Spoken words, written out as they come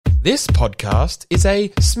This podcast is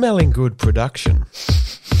a Smelling Good production.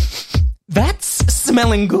 That's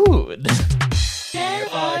smelling good.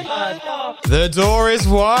 The door is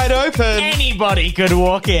wide open. Anybody could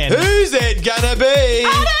walk in. Who's it gonna be?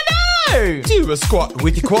 I don't know. Do a squat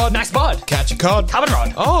with your quad. Nice bod. Catch a cod. Come and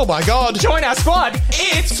rod. Oh my god. Join our squad.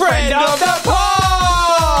 It's Friend of the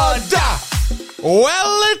Pod!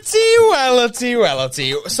 Wellity.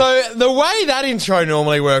 So the way that intro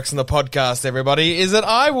normally works in the podcast, everybody, is that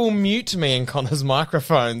I will mute me and Connor's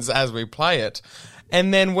microphones as we play it.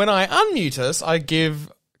 And then when I unmute us, I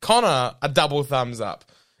give Connor a double thumbs up,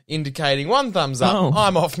 indicating one thumbs up,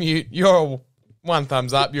 I'm off mute, you're one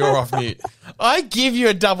thumbs up, you're off mute. I give you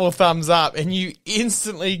a double thumbs up and you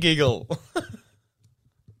instantly giggle.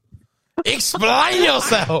 Explain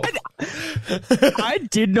yourself. I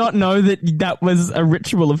did not know that was a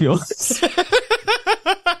ritual of yours.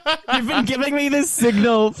 You've been giving me this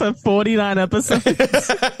signal for 49 episodes.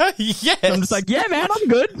 Yes. I'm just like, yeah, man, I'm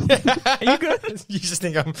good. Are you good? You just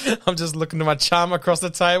think I'm just looking to my charm across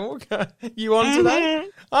the table. You on today?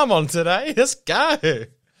 I'm on today. Let's go.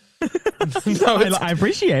 No, I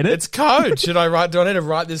appreciate it. It's code. Do I need to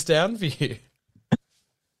write this down for you?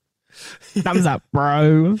 Thumbs up,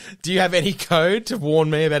 bro. Do you have any code to warn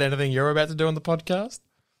me about anything you're about to do on the podcast?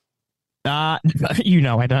 You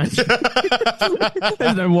know I don't.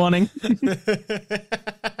 There's no warning.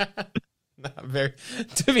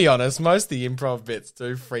 To be honest, most of the improv bits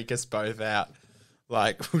do freak us both out.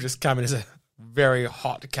 Like, we'll just come in as a very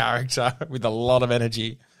hot character with a lot of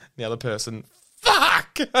energy. The other person,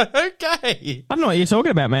 fuck! Okay. I don't know what you're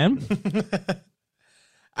talking about, man.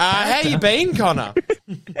 How you been, Connor?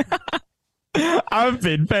 I've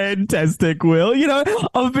been fantastic, Will. You know,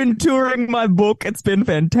 I've been touring my book. It's been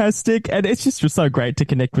fantastic. And it's just so great to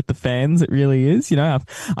connect with the fans. It really is. You know,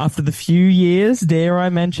 after the few years, dare I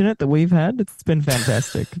mention it, that we've had, it's been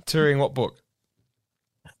fantastic. Touring what book?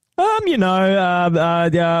 Jim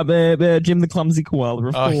the Clumsy Koala,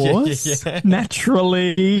 of course. Yeah.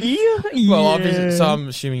 Naturally. Well, obviously, so I'm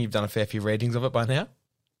assuming you've done a fair few readings of it by now.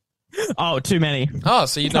 Oh, too many. Oh,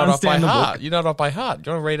 so you know it off by stand the heart. book. You know it off by heart. Do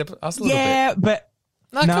you want to read us a little bit? Yeah, but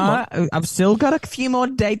No, come on. I've still got a few more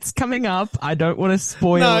dates coming up. I don't want to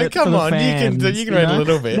spoil No, it come for the on. fans, You can read a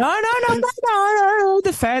little bit. No.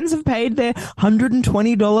 The fans have paid their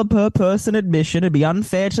 $120 per person admission. It'd be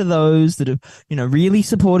unfair to those that have, really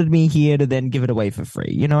supported me here to then give it away for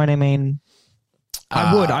free. You know what I mean?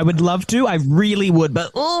 I would love to. I really would,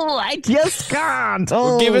 but I just can't.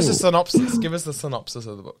 Well, give us a synopsis. Give us the synopsis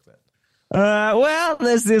of the book then. Well,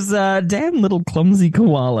 there's this damn little clumsy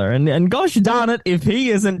koala, and gosh darn it, if he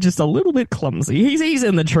isn't just a little bit clumsy. He's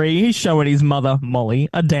in the tree. He's showing his mother Molly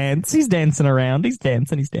a dance. He's dancing around. He's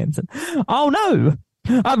dancing. Oh no!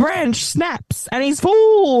 A branch snaps, and he's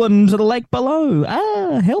fallen to the lake below.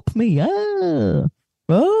 Help me!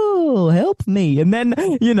 Oh, help me! And then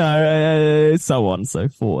so on and so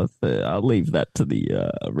forth. I'll leave that to the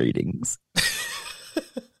readings.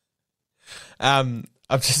 I've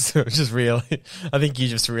just realized. I think you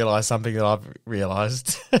just realised something that I've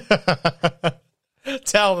realised.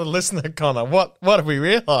 Tell the listener, Connor, what have we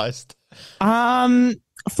realised?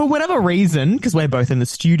 For whatever reason, because we're both in the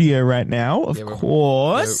studio right now, of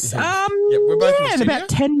course. We're both in the in studio? about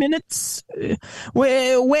 10 minutes.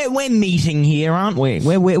 We're meeting here, aren't we?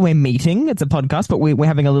 We're meeting. It's a podcast, but we're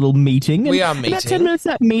having a little meeting. We are In meeting. about 10 minutes,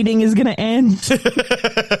 that meeting is going to end.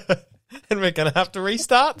 And we're going to have to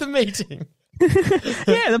restart the meeting.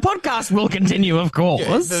 Yeah, the podcast will continue, of course.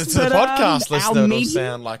 Yeah, the podcast listener will meeting-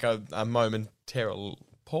 sound like a momentary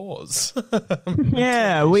pause.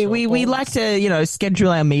 Yeah, we like to,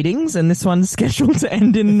 schedule our meetings, and this one's scheduled to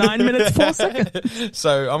end in 9 minutes, 4 seconds.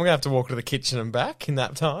 So I'm going to have to walk to the kitchen and back in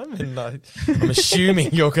that time, and I'm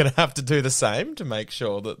assuming you're going to have to do the same to make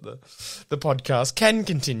sure that the podcast can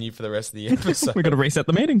continue for the rest of the episode. We've got to reset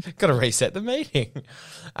the meeting. Got to reset the meeting.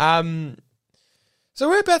 So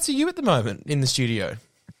whereabouts are you at the moment in the studio?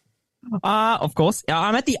 Of course.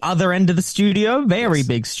 I'm at the other end of the studio. Very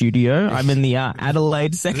big studio. I'm in the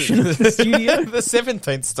Adelaide section of the studio. The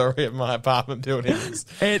 17th story of my apartment building.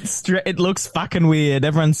 It looks fucking weird.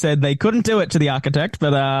 Everyone said they couldn't do it to the architect,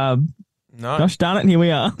 but No. gosh darn it, and here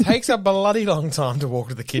we are. Takes a bloody long time to walk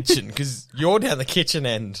to the kitchen because you're down the kitchen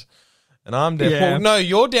end. And I'm down. Yeah. Well, no,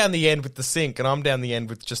 you're down the end with the sink, and I'm down the end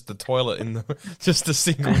with just the toilet in just a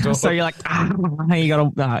single door. So you're like, you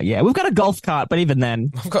got yeah. We've got a golf cart, but even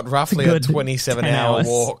then, I've got roughly a good 27-hour 10 hours.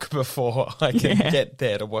 walk before I can get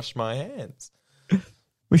there to wash my hands.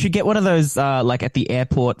 we should get one of those like at the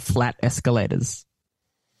airport flat escalators.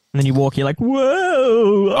 And then you walk, you're like,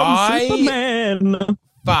 whoa, I'm Superman.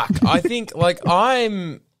 Fuck, I think like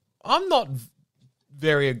I'm not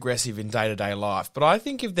very aggressive in day-to-day life. But I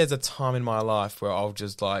think if there's a time in my life where I'll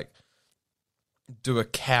just, like, do a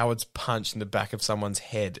coward's punch in the back of someone's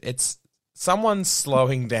head, it's someone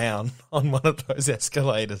slowing down on one of those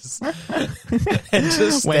escalators and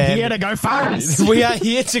just We're here to go fast. We are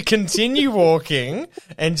here to continue walking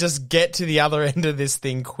and just get to the other end of this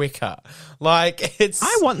thing quicker. Like, it's...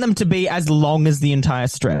 I want them to be as long as the entire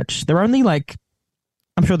stretch. They're only like,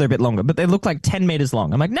 I'm sure they're a bit longer, but they look like 10 meters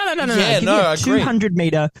long. I'm like, no. Yeah, Give no, me I a agree. 200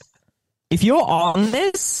 meter. If you're on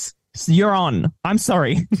this, you're on. I'm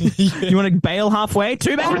sorry. You want to bail halfway?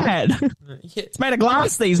 Too bad. Yeah. It's made of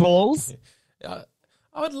glass, these walls. I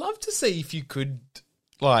would love to see if you could,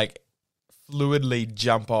 like, fluidly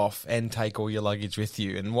jump off and take all your luggage with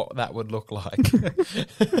you and what that would look like.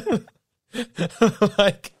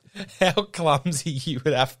 Like, how clumsy you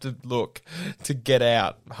would have to look to get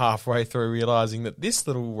out halfway through realising that this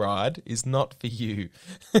little ride is not for you.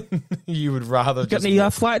 You would rather Got just...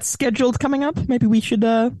 any flights scheduled coming up? Maybe we should,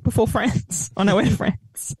 before France, on our way to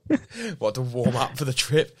France. What, to warm up for the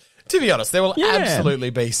trip? To be honest, there will Yeah.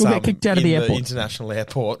 absolutely be some get kicked out of in the the airport. international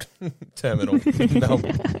airport terminal. No.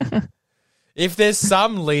 If there's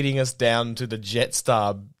some leading us down to the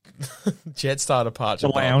Jetstar departure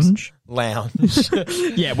The box. lounge.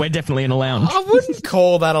 Yeah, we're definitely in a lounge. I wouldn't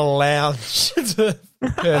call that a lounge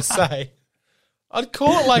per se. I'd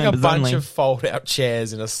call it like a Members bunch only. of fold-out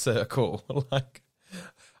chairs in a circle. Like,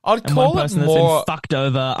 I'd And call one it person more. that's been fucked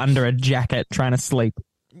over under a jacket trying to sleep.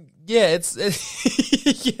 Yeah,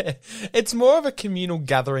 it's more of a communal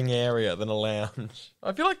gathering area than a lounge.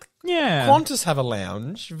 I feel like Yeah. Qantas have a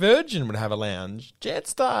lounge, Virgin would have a lounge,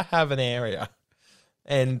 Jetstar have an area,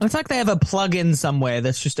 and It's like they have a plug-in somewhere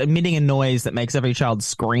that's just emitting a noise that makes every child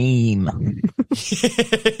scream.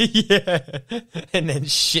 yeah, and then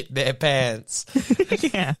shit their pants.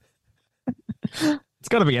 Yeah. It's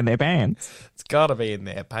got to be in their pants. It's got to be in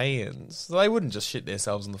their pants. They wouldn't just shit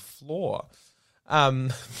themselves on the floor.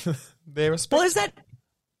 They're Well, is that...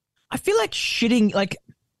 I feel like shitting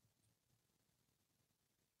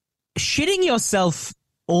yourself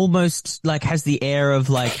almost like has the air of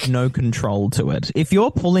like no control to it. If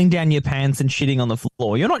you're pulling down your pants and shitting on the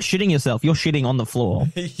floor, you're not shitting yourself, you're shitting on the floor.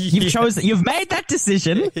 You've made that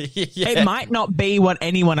decision. Yeah. It might not be what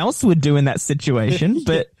anyone else would do in that situation,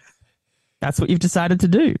 but that's what you've decided to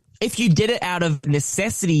do. If you did it out of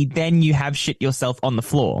necessity, then you have shit yourself on the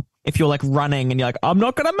floor. If you're like running and you're like, I'm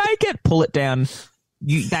not going to make it, pull it down.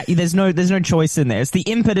 There's no choice in there. It's the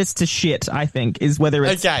impetus to shit, I think, is whether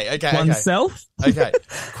it's oneself. Okay.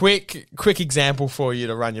 Quick example for you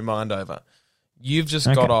to run your mind over. You've just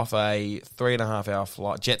got off a 3.5-hour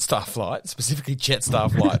flight, Jetstar flight, specifically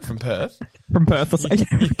Jetstar flight from Perth. From Perth or something.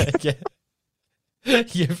 Yeah.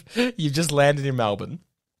 You've just landed in Melbourne.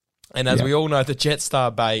 And as we all know, the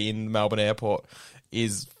Jetstar Bay in Melbourne Airport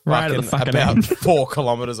is Right at the fucking about end. 4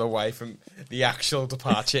 kilometres away from the actual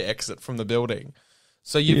departure exit from the building.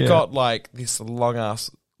 So you've Yeah. got like this long ass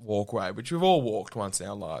walkway, which we've all walked once in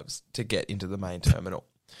our lives to get into the main terminal.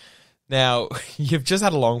 Now you've just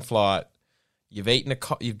had a long flight. You've eaten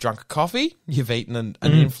you've drunk a coffee. You've eaten an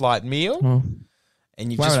in-flight meal,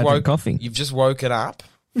 and you've Why just would I drink coffee? You've just woken up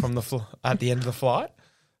from the at the end of the flight,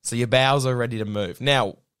 so your bowels are ready to move.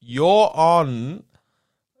 Now you're on,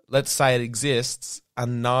 let's say it exists, a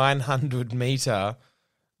 900-meter,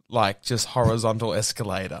 like, just horizontal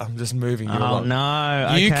escalator. I'm just moving you along. No.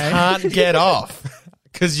 Okay. You can't get off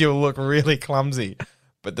because you'll look really clumsy.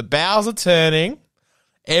 But the bowels are turning.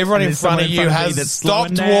 Everyone in there's front of someone in you front of me has that's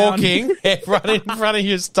stopped slowing down. walking. Everyone in front of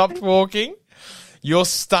you has stopped walking. You're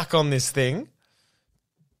stuck on this thing.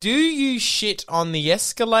 Do you shit on the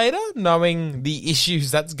escalator knowing the issues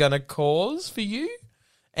that's going to cause for you?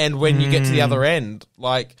 And when you get to the other end,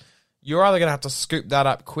 like, you're either going to have to scoop that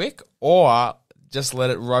up quick or just let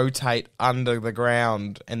it rotate under the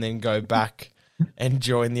ground and then go back and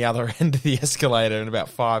join the other end of the escalator in about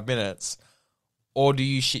 5 minutes. Or do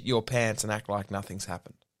you shit your pants and act like nothing's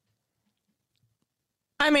happened?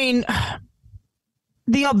 I mean,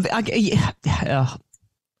 you'd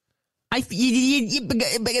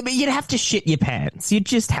have to shit your pants. You'd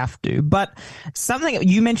just have to. But something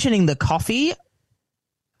you mentioning the coffee,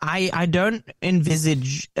 I don't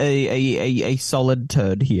envisage a solid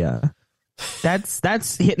turd here.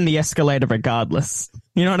 That's hitting the escalator regardless.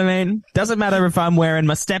 You know what I mean? Doesn't matter if I'm wearing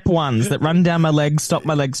my step ones that run down my legs, stop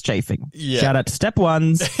my legs chafing. Yeah. Shout out to step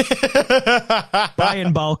ones. Buy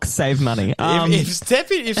in bulk, save money. If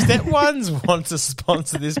Step Ones want to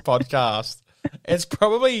sponsor this podcast, it's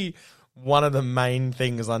probably one of the main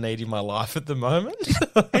things I need in my life at the moment.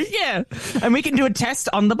 Yeah. And we can do a test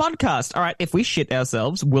on the podcast. All right, if we shit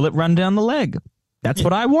ourselves, will it run down the leg? That's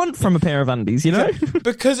what I want from a pair of undies, you know?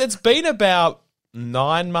 Because it's been about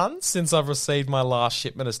 9 months since I've received my last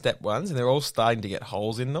shipment of step ones, and they're all starting to get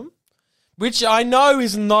holes in them. Which I know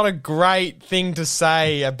is not a great thing to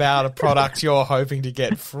say about a product you're hoping to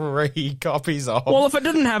get free copies of. Well, if it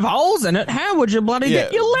didn't have holes in it, how would you bloody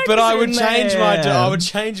get your legs But I would in change there? I would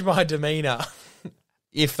change my demeanour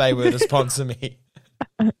if they were to sponsor me.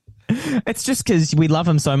 It's just because we love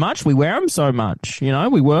them so much. We wear them so much. You know,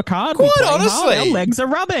 we work hard. Quite we play honestly. hard, our legs are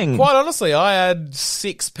rubbing. Quite honestly, I had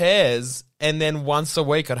 6 pairs, and then once a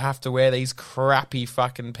week I'd have to wear these crappy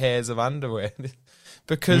fucking pairs of underwear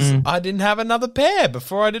because I didn't have another pair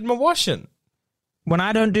before I did my washing. When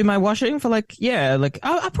I don't do my washing for I've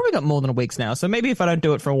probably got more than a week's now. So maybe if I don't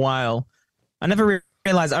do it for a while, I never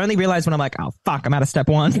realize. I only realize when I'm like, oh fuck, I'm out of step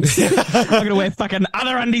one. I'm gonna wear fucking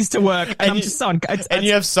other undies to work, and I'm just so. And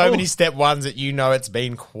you have so many step ones that you know it's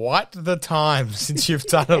been quite the time since you've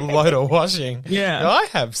done a load of washing. Yeah, I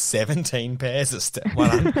have 17 pairs of step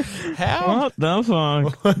one. How? What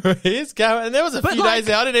the fuck? Here's going. And there was a few days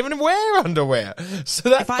I didn't even wear underwear. So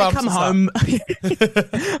that if I come home,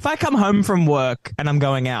 if I come home from work and I'm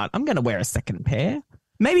going out, I'm gonna wear a second pair.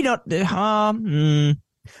 Maybe not.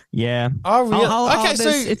 Yeah. Oh, really? Okay, so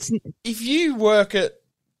it's if you work at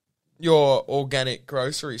your organic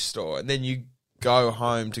grocery store and then you go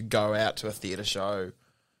home to go out to a theatre show,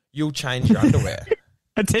 you'll change your underwear.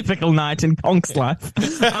 a typical night in Ponk's life.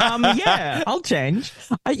 Yeah, I'll change.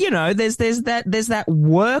 There's that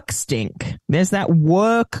work stink. There's that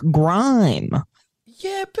work grime.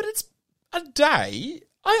 Yeah, but it's a day.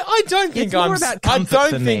 I don't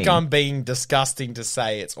think I'm being disgusting to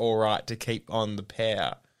say it's all right to keep on the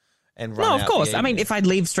pair and run. No, of course. I mean, if I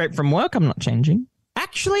leave straight from work, I'm not changing.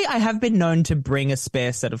 Actually, I have been known to bring a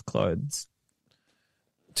spare set of clothes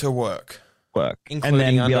to work, and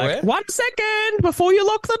then underwear? be like, 1 second before you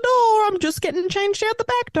lock the door. I'm just getting changed out the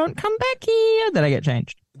back. Don't come back here. Then I get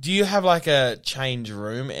changed. Do you have like a change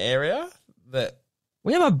room area that?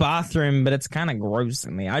 We have a bathroom, but it's kind of gross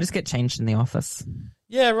in there. I just get changed in the office.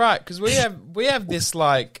 Yeah, right. Because we have this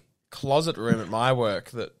like closet room at my work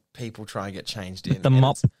that people try and get changed in. The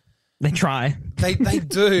mop. They try. They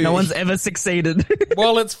do. No one's ever succeeded.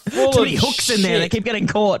 Well, it's full Too of many hooks shit. in there. They keep getting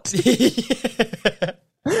caught. Yeah.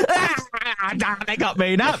 They got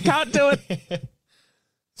me. No, can't do it.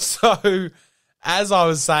 So, as I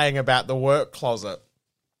was saying about the work closet,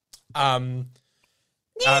 You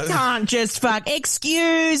can't just fuck.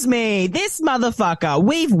 Excuse me. This motherfucker,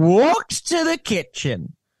 we've walked to the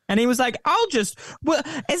kitchen. And he was like, as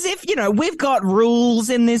if, we've got rules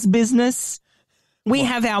in this business. We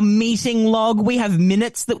have our meeting log. We have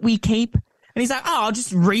minutes that we keep. And he's like, I'll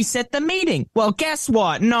just reset the meeting. Well, guess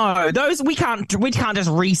what? No, we can't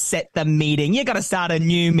just reset the meeting. You got to start a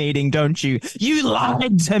new meeting, don't you? You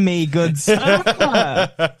lied to me, good sir.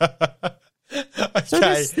 Okay. So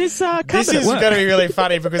this is going to be really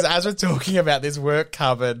funny because as we're talking about this work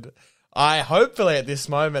cupboard, I hopefully at this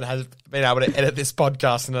moment has been able to edit this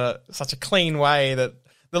podcast in such a clean way that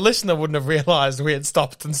the listener wouldn't have realised we had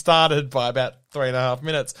stopped and started by about 3.5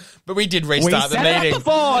 minutes. But we did restart the meeting. It up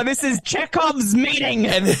before. This is Chekhov's meeting.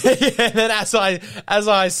 And then as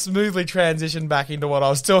I smoothly transitioned back into what I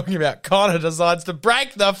was talking about, Connor decides to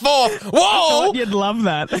break the fourth wall. I thought you'd love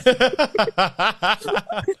that.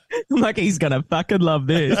 I'm like, he's going to fucking love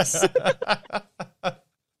this.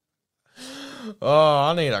 Oh,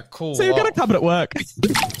 I need a cool So you're going to cover at work.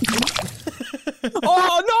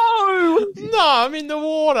 Oh, no! No, I'm in the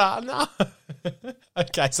water. No.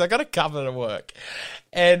 Okay, so I got a cupboard at work.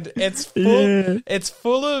 And it's full, it's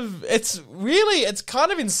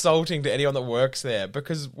kind of insulting to anyone that works there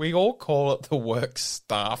because we all call it the work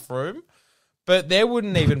staff room. But there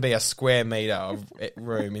wouldn't even be a square metre of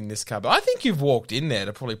room in this cupboard. I think you've walked in there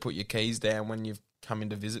to probably put your keys down when you've come in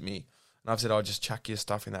to visit me. And I've said, I'll just chuck your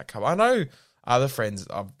stuff in that cupboard. I know other friends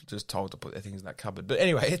I've just told to put their things in that cupboard. But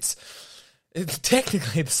anyway, it's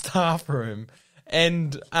technically the staff room.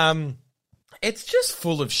 And it's just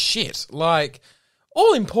full of shit. Like,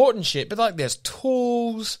 all important shit. But, like, there's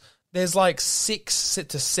tools. There's, like, 6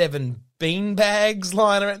 to 7 bean bags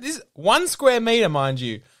lying around. This 1 square metre, mind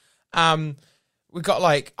you. We've got,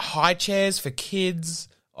 like, high chairs for kids.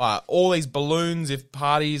 All these balloons if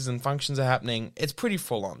parties and functions are happening. It's pretty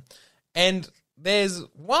full on. And there's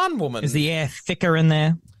one woman. Is the air thicker in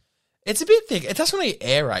there? It's a bit thick. It doesn't really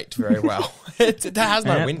aerate very well. It has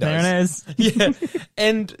no windows. There it is. Yeah.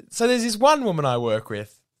 And so there's this one woman I work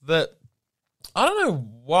with that I don't know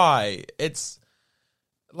why. It's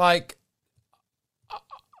like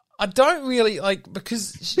I don't really like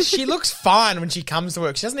because she looks fine when she comes to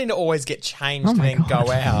work. She doesn't need to always get changed and then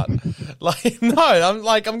go out. Like no,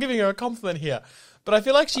 I'm giving her a compliment here. but I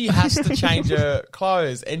feel like she has to change her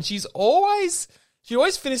clothes, and she always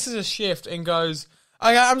finishes a shift and goes,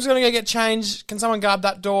 "Okay, I'm just gonna go get changed. Can someone guard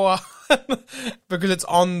that door?" Because it's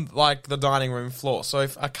on like the dining room floor. So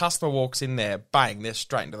if a customer walks in there, bang, they're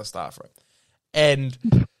straight into the staff room. And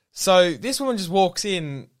so this woman just walks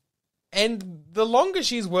in, and the longer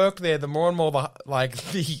she's worked there, the more and more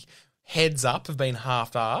the heads up have been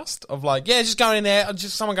half-assed of like, yeah, just going in there, or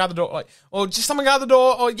just someone guard the door, like, or just someone guard the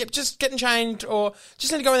door, or yep, just getting changed, or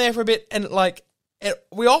just need to go in there for a bit, and like,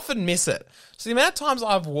 we often miss it. So the amount of times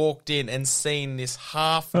I've walked in and seen this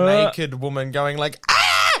half-naked woman going like,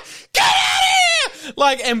 get out of here!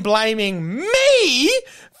 Like, and blaming me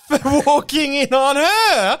for walking in on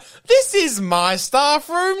her. This is my staff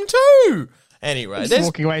room too. Anyway, just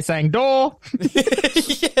walking away saying, door.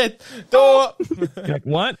 Yeah, door. You're like,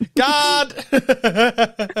 what? Guard.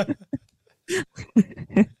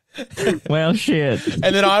 Well, shit.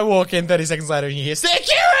 And then I walk in 30 seconds later and you hear,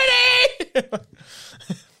 security!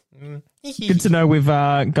 Good to know we've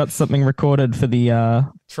got something recorded for the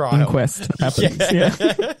trial inquest that happens. Yeah.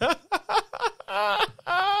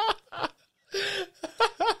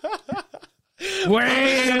 Well,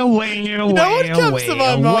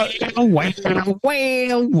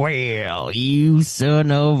 you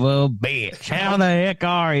son of a bitch. How the heck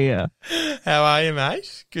are you? How are you,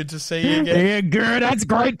 mate? Good to see you again. Yeah, good. That's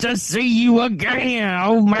great to see you again.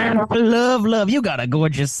 Oh, man, I love. You got a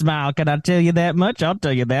gorgeous smile. Can I tell you that much? I'll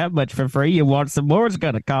tell you that much for free. You want some more? It's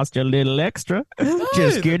going to cost you a little extra. No.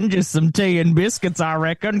 Just kidding. Just some tea and biscuits, I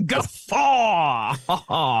reckon. Guffaw!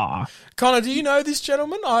 Connor, do you know this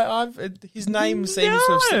gentleman? His name seems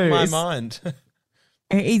to have slipped my mind.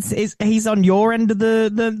 He's on your end of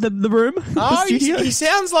the room. Oh, he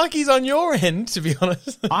sounds like he's on your end, to be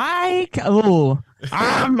honest. I'm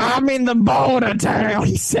in the border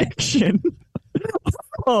town section.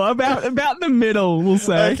 About the middle, we'll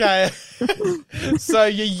say. Okay. So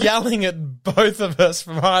you're yelling at both of us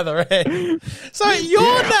from either end. So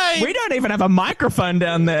your name... We don't even have a microphone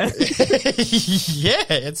down there. Yeah,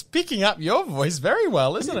 it's picking up your voice very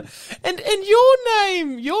well, isn't it? And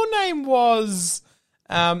your name was...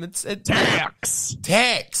 It's Tex.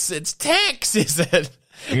 Tex. It's Tex, is it?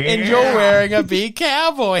 Yeah. And you're wearing a big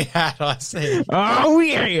cowboy hat, I see. Oh,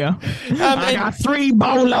 yeah. I got 3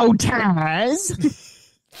 bolo ties.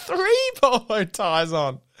 3 bolo ties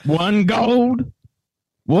on. 1 gold,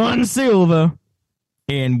 1 silver,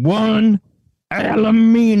 and 1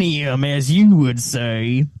 aluminium, as you would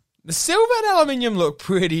say. The silver and aluminium look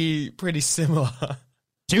pretty similar.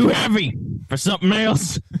 Too heavy for something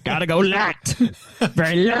else. Gotta go light.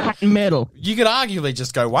 Very light metal. You could arguably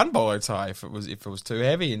just go 1 bolo tie if it was too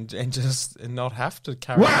heavy and just not have to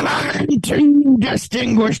carry. Well, I'm too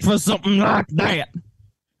distinguished for something like that.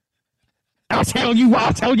 I'll tell you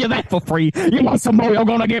that for free. You want some more? You're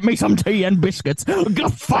gonna get me some tea and biscuits.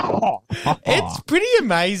 Guffaw. It's pretty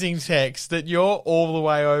amazing, Tex, that you're all the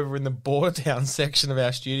way over in the Bordertown section of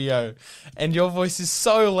our studio, and your voice is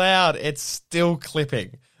so loud it's still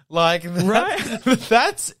clipping. Like,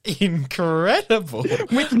 that's incredible.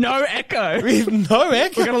 With no echo. With no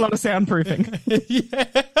echo. We've got a lot of soundproofing. Yeah.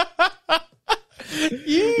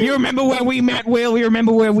 You remember where we met, Will? You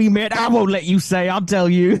remember where we met? I won't let you say. I'll tell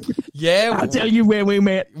you. Yeah. I'll tell you where we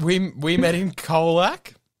met. We met in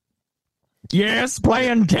Colac. Yes,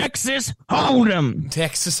 playing Texas Hold'em.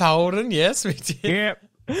 Texas Hold'em, yes, we did. Yep.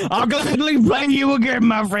 I'll gladly play you again,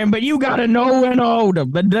 my friend, but you gotta know when to hold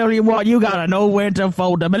 'em. But tell you what, you gotta know when to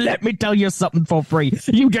fold 'em. And let me tell you something for free.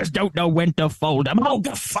 You just don't know when to fold 'em.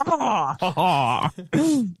 Oh,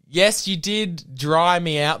 yes, you did dry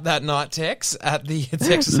me out that night, Tex, at the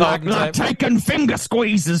Texas Hold'em like table. taking finger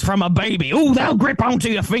squeezes from a baby. Oh, they'll grip onto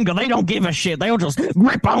your finger. They don't give a shit. They'll just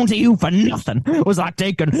grip onto you for nothing. It was like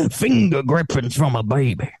taking finger grippings from a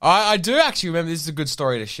baby. I do actually remember, this is a good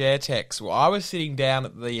story to share, Tex. Well, I was sitting down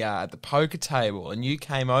at the poker table and you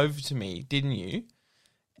came over to me, didn't you?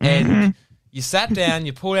 And you sat down,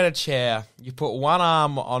 you pulled out a chair, you put one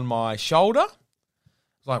arm on my shoulder,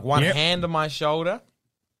 like one hand on my shoulder.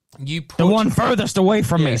 You put the one furthest away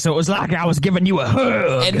from me, so it was like I was giving you a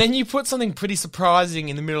hug. And then you put something pretty surprising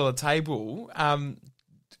in the middle of the table. Do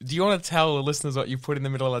you want to tell the listeners what you put in the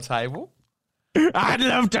middle of the table? I'd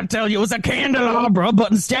love to tell you it was a candelabra, but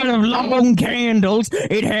instead of long candles,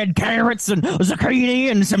 it had carrots and zucchini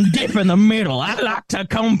and some dip in the middle. I like to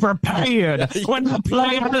come prepared. When I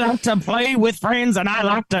play, I like to play with friends, and I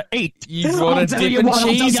like to eat. You brought a dip and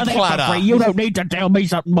cheese platter. You don't need to tell me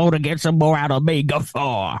something more to get some more out of me,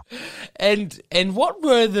 guffaw. And what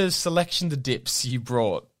were the selection of dips you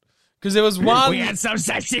brought? Because there was one... We had some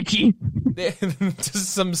tzatziki.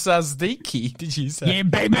 Just some Sazdiki, did you say? Yeah,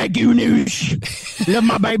 baby ganoush. Love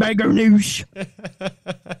my baby ganoush.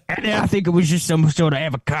 And then I think it was just some sort of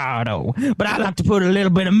avocado. But I like to put a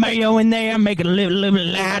little bit of mayo in there, make it a little bit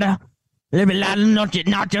lighter. A little bit lighter,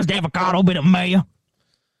 not just avocado, bit of mayo.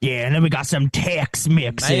 Yeah, and then we got some Tex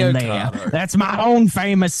Mix in there. That's my own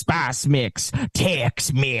famous spice mix.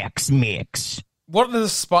 Tex Mix. What are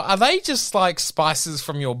are they just like spices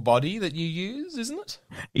from your body that you use, isn't it?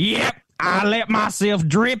 Yep, I let myself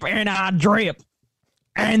drip and I drip.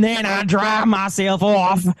 And then I dry myself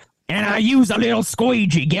off and I use a little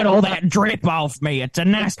squeegee, get all that drip off me. It's a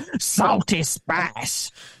nice salty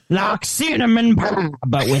spice, like cinnamon pie,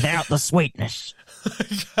 but without the sweetness.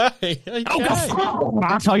 Okay. Oh,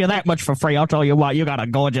 I'll tell you that much for free. I'll tell you what, you got a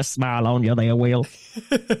gorgeous smile on you there, Will.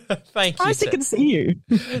 Thank you. I still can see you.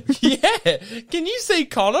 Yeah. Can you see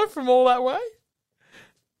Connor from all that way?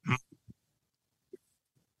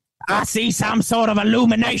 I see some sort of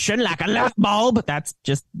illumination like a light bulb. That's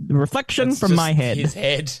just reflection from my head. His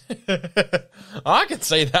head. I can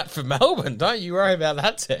see that from Melbourne. Don't you worry about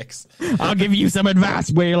that, Tex. I'll give you some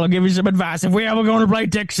advice, Will. I'll give you some advice. If we're ever going to play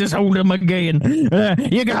Texas Hold'em again,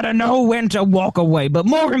 you gotta know when to walk away. But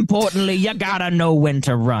more importantly, you gotta know when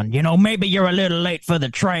to run. You know, maybe you're a little late for the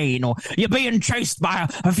train, or you're being chased by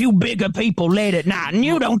a few bigger people late at night, and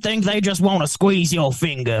you don't think they just want to squeeze your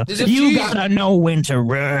finger. You gotta know when to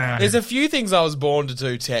run. There's a few things I was born to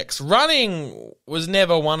do, Tex. Running was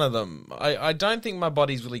never one of them. I don't think my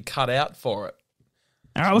body's really cut out for it.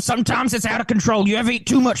 Oh, sometimes it's out of control. You ever eat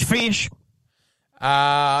too much fish? No,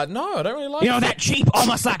 I don't really like You know, that cheap,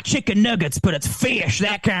 almost like chicken nuggets, but it's fish,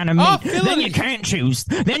 that kind of meat. Then you can't choose.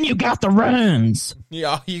 Then you got the runs.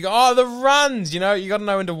 Yeah, the runs. You know, you got to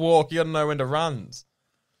know when to walk. You got to know when to runs.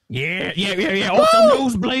 Yeah. Also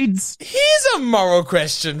nosebleeds. Here's a moral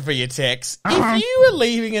question for you, Tex. If you were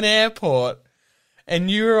leaving an airport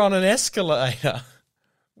and you were on an escalator,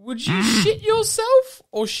 would you shit yourself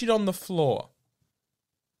or shit on the floor?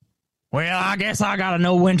 Well, I guess I gotta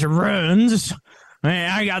know when to run.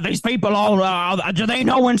 I got these people all, do they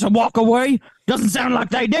know when to walk away? Doesn't sound like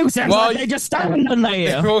they do. Sounds like they just standing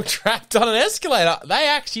there. They're all trapped on an escalator. They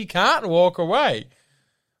actually can't walk away.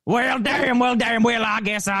 Well, damn well, I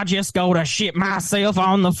guess I'll just go to shit myself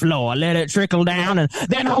on the floor, let it trickle down, and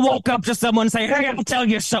then I'll walk up to someone and say, hey, I'll tell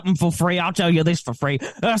you something for free. I'll tell you this for free.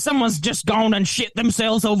 Someone's just gone and shit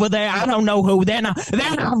themselves over there. I don't know who. Then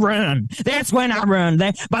I run. That's when I run.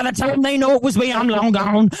 By the time they know it was me, I'm long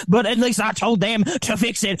gone, but at least I told them to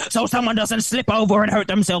fix it so someone doesn't slip over and hurt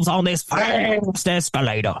themselves on this fast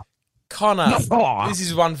escalator. Connor, this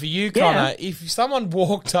is one for you, Connor. Yeah. If someone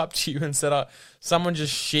walked up to you and said, someone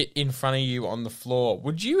just shit in front of you on the floor,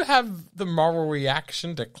 would you have the moral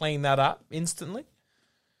reaction to clean that up instantly?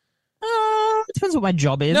 Depends what my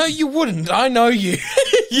job is. No, you wouldn't. I know you.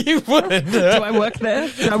 You wouldn't. Do I work there?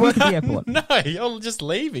 Do I work at the airport? No, you're just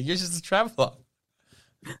leaving. You're just a traveller.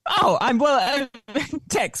 Oh,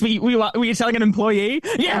 Tex, were you telling an employee?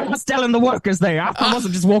 Yeah, I was telling the workers there. I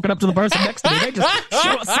wasn't just walking up to the person next to me. They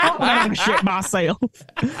just shit myself.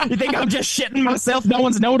 You think I'm just shitting myself? No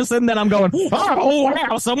one's noticing that I'm going, oh,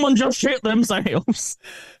 wow, someone just shit themselves.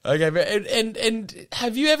 Okay, but and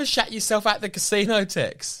have you ever shat yourself at the casino,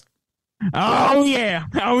 Tex? Oh, yeah.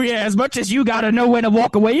 As much as you gotta know when to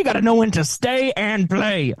walk away, you gotta know when to stay and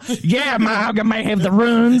play. Yeah, I may have the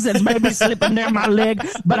runes. It's maybe slipping down my leg,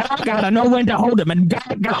 but I gotta know when to hold them. And God,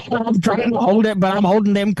 I'm trying to hold it, but I'm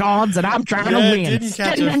holding them cards, and I'm trying to win. Didn't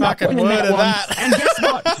catch a fucking word of that. And guess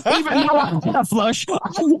what? Even though I had a flush,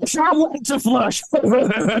 I wish I went to flush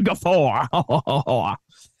before. To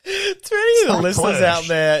any of the listeners out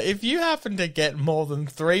there, if you happen to get more than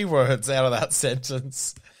 3 words out of that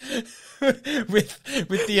sentence, with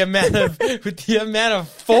the amount of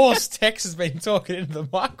force Tex has been talking into the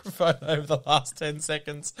microphone over the last 10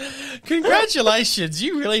 seconds, congratulations!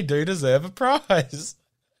 You really do deserve a prize.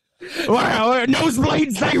 Wow,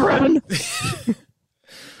 nosebleeds, they run.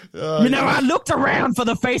 I looked around for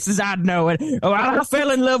the faces I'd know, and I fell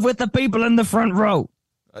in love with the people in the front row.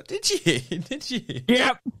 Did you?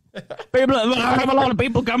 Yep. I have a lot of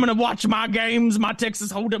people coming to watch my games, my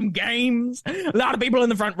Texas Hold'em games. A lot of people in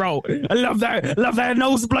the front row. I love that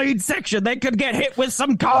nosebleed section. They could get hit with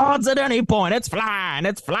some cards at any point. It's flying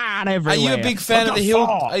everywhere. Are you a big fan of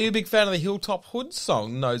the Hilltop Hood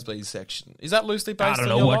song, Nosebleed section? Is that loosely based on your life? I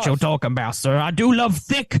don't know what you're talking about, sir. I do love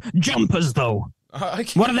thick jumpers, though.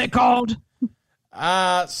 Okay. What are they called?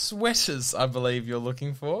 Sweaters, I believe you're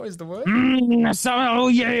looking for, is the word.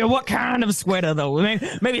 What kind of sweater, though?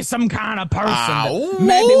 Maybe some kind of person that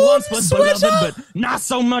maybe once was beloved, but not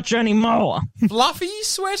so much anymore. Fluffy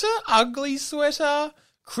sweater? Ugly sweater?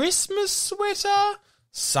 Christmas sweater,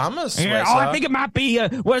 summer sweater. Yeah, I think it might be.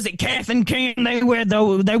 Was it Kath and Ken? They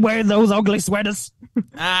wear those ugly sweaters. What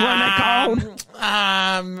are they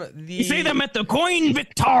called? You see them at the Queen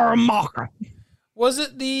Victoria Market. Was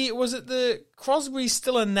it the Crosby,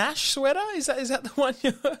 Stiller, Nash sweater? Is that the one?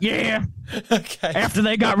 Yeah. Okay. After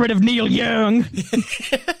they got rid of Neil Young.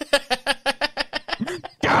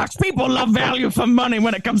 Gosh, people love value for money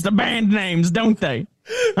when it comes to band names, don't they?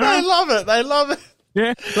 They love it. They love it.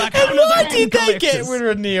 Yeah. Like, and why did they get rid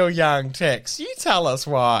of Neil Young, Tex? You tell us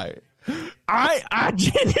why. I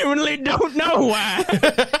genuinely don't know why.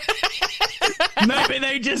 Maybe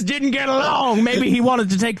they just didn't get along. Maybe he wanted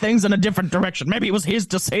to take things in a different direction. Maybe it was his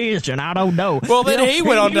decision. I don't know. Well, then he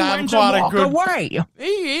went on to have quite a good. Away.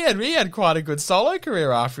 He had quite a good solo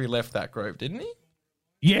career after he left that group, didn't he?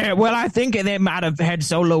 Yeah, well, I think they might have had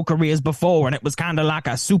solo careers before, and it was kind of like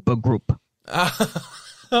a super group.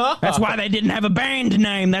 That's why they didn't have a band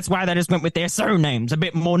name. That's why they just went with their surnames, a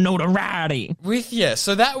bit more notoriety. With you.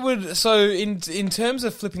 So in terms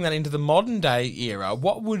of flipping that into the modern day era,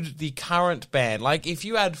 what would the current band, like if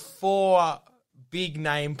you had 4 big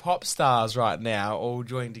name pop stars right now all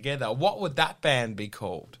joined together, what would that band be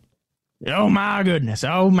called? Oh my goodness.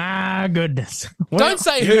 Oh my goodness. Well, don't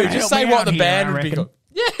say who, just say what the band would be called.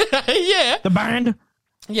 Yeah, yeah. The band?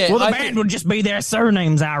 Yeah, well, the band would just be their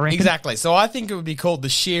surnames, I reckon. Exactly. So I think it would be called the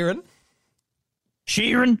Sheeran.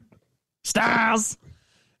 Sheeran? Styles?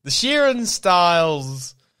 The Sheeran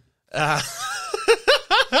Styles. I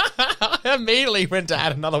immedly went to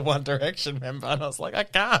add another One Direction member, and I was like, I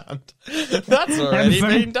can't. That's already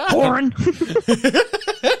been done. Foreign.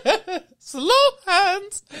 Slow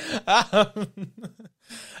hands.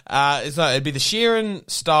 So it'd be the Sheeran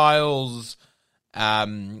Styles,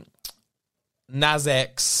 Nas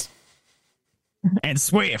X, and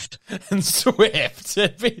Swift. And Swift.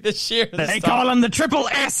 It'd be the Sheeran. They call him the Triple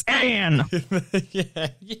SN. Yeah.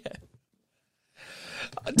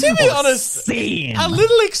 To be honest, a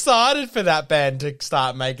little excited for that band to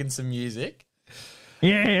start making some music.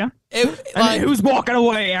 Yeah. Who's walking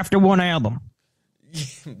away after one album?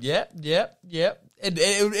 Yep.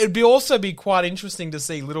 It'd also be quite interesting to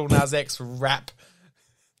see Lil Nas X rap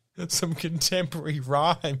some contemporary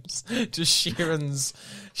rhymes to Sheeran's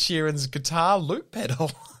guitar loop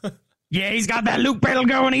pedal. Yeah, he's got that loop pedal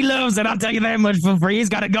going. He loves it. I'll tell you that much for free. He's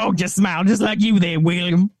got a gorgeous smile, just like you there,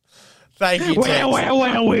 William. Thank you, Tex. Well.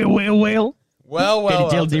 Can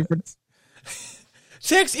you tell difference?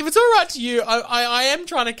 Tex, if it's all right to you, I am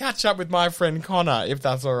trying to catch up with my friend Connor, if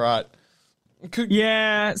that's all right.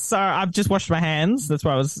 Yeah, so I've just washed my hands. That's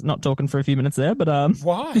why I was not talking for a few minutes there. But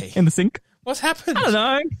why? In the sink. What's happened? I don't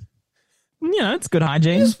know. You know, it's good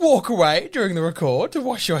hygiene. You just walk away during the record to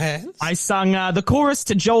wash your hands. I sung the chorus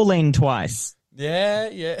to Jolene twice. Yeah.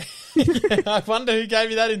 I wonder who gave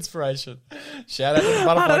you that inspiration. Shout out to the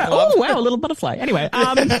Butterfly Club. Oh, wow, a little butterfly. Anyway.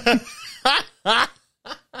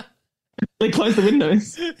 They close the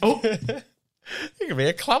windows. Oh. You could be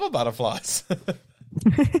a club of butterflies.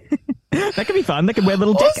 That could be fun. They could wear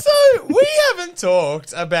little jackets. Also, we haven't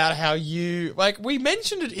talked about how we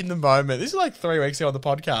mentioned it in the moment. This is like 3 weeks ago on the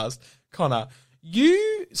podcast, Connor.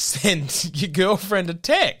 You sent your girlfriend a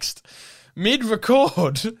text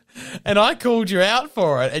mid-record, and I called you out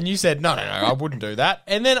for it, and you said, no, I wouldn't do that.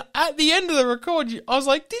 And then at the end of the record, I was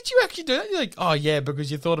like, did you actually do that? You're like, oh, yeah,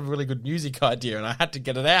 because you thought of a really good music idea, and I had to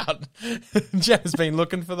get it out. Jeff's been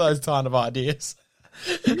looking for those kind of ideas.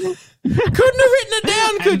 Couldn't have written it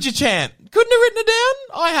down, could you, Champ? Couldn't have written it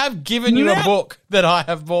down? I have given you a book that I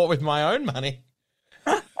have bought with my own money.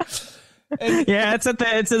 Yeah, it's at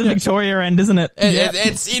the Victoria end, isn't it?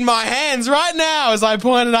 It's in my hands right now as I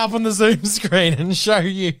point it up on the Zoom screen and show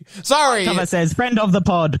you. Sorry. Cover says, friend of the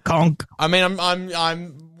pod, conk. I mean,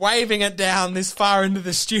 I'm waving it down this far into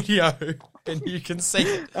the studio. And you can see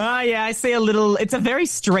it. Yeah, I see a little. It's a very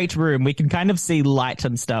straight room. We can kind of see light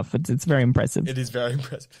and stuff. It's very impressive. It is very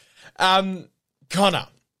impressive. Connor,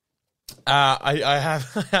 I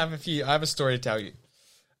have a story to tell you.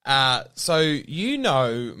 So you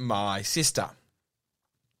know my sister.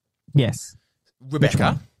 Yes.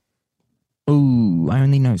 Rebecca. Ooh, I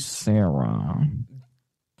only know Sarah.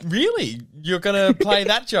 Really? You're going to play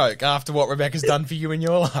that joke after what Rebecca's done for you in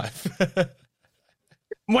your life?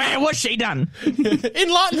 Well, what's she done?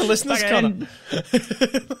 Enlighten the listeners, Connor.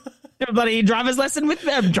 A bloody driver's lesson with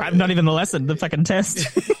them. Not even the lesson, the fucking test.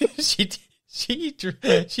 She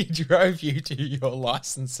drove you to your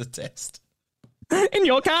licensor test. In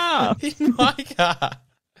your car. In my car.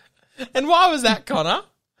 And why was that, Connor?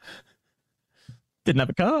 Didn't have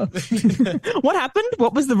a car. What happened?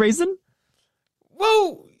 What was the reason?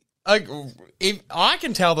 Well, Like, if I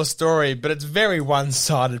can tell the story, but it's very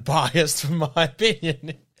one-sided biased from my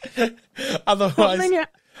opinion. Otherwise,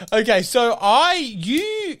 okay. So Connor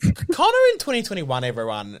in 2021,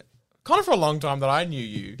 everyone, Connor for a long time that I knew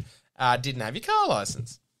you didn't have your car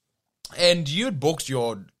license, and you had booked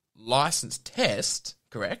your license test,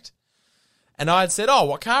 correct? And I had said, "Oh,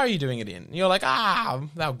 what car are you doing it in?" And you're like,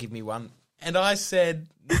 they'll give me one. And I said,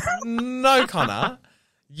 "No, Connor,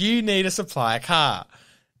 you need to supply a car."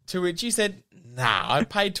 To which you said, "Nah, I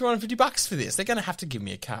paid $250 for this. They're going to have to give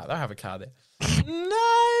me a car. They'll have a car there."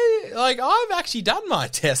 No, like, I've actually done my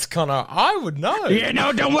test, Connor. I would know. Yeah,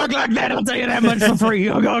 no, don't work like that. I'll tell you that much for free.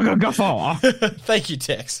 Go far. Thank you,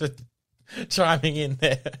 Tex, for chiming in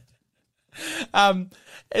there.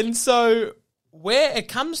 And so where it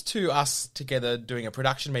comes to us together doing a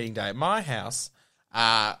production meeting day at my house,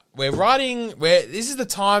 this is the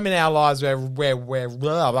time in our lives where we're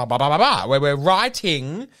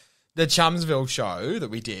writing the Chumsville show that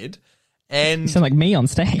we did. And you sound like me on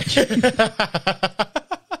stage.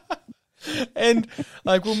 And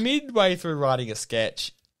like, we're midway through writing a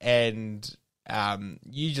sketch, and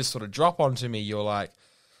you just sort of drop onto me. You're like,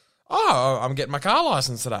 "Oh, I'm getting my car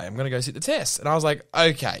license today. I'm going to go sit the test." And I was like,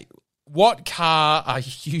 "Okay, what car are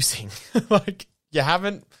you using?" Like, I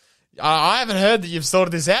haven't heard that you've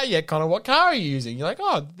sorted this out yet, Connor. What car are you using? You're like,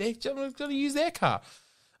 "Oh, they're going to use their car."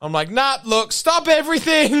 I'm like, "Nah, look, stop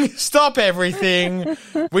everything. Stop everything.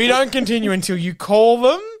 We don't continue until you call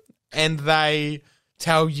them and they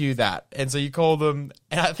tell you that." And so you call them,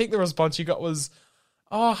 and I think the response you got was,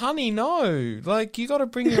 "Oh, honey, no. Like, you got to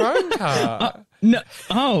bring your own car." No.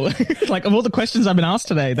 Oh, like, of all the questions I've been asked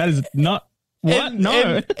today, that is not... What?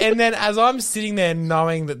 No. And then as I'm sitting there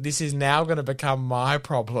knowing that this is now going to become my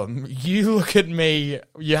problem, you look at me,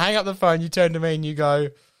 you hang up the phone, you turn to me and you go,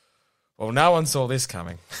 "Well, no one saw this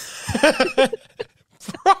coming."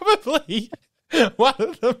 Probably one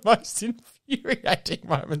of the most infuriating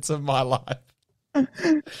moments of my life.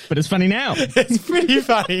 But it's funny now. It's pretty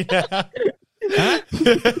funny now.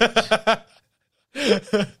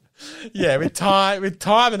 Yeah, with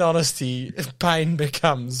time and honesty, pain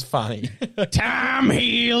becomes funny. Time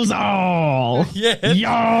heals all. Yeah.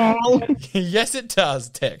 Y'all. Yes, it does,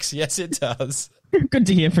 Tex. Yes, it does. Good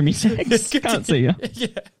to hear from you, Tex. Can't see you. Yeah.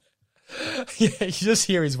 Yeah, you just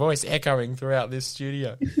hear his voice echoing throughout this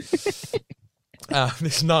studio. This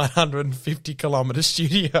 950-kilometre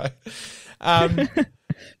studio.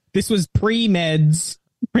 This was pre-meds,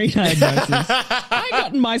 pre-diagnosis. I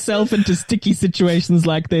gotten myself into sticky situations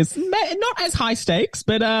like this. Not as high stakes,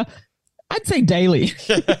 but I'd say daily.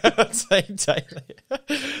 I'd say daily.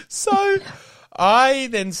 So I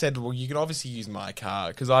then said, "Well, you can obviously use my car,"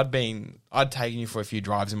 because I'd taken you for a few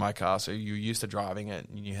drives in my car, so you were used to driving it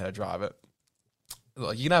and you knew how to drive it.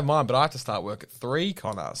 Like, you can have mine, but I have to start work at 3,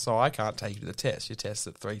 Connor, so I can't take you to the test. Your test's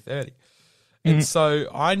at 3:30. And so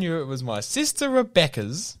I knew it was my sister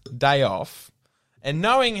Rebecca's day off, and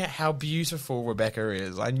knowing how beautiful Rebecca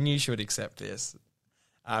is, I knew she would accept this.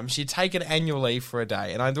 She'd taken annual leave for a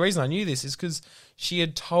day, and the reason I knew this is because she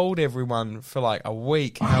had told everyone for like a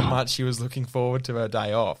week how much she was looking forward to her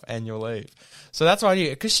day off, annual leave. So that's why I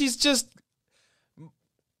knew, because she's just...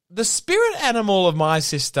 The spirit animal of my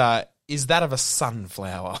sister is that of a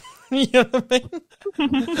sunflower. You know what I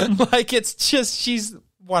mean? Like, it's just, she's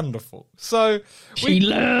wonderful. So she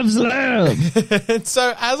loves love. And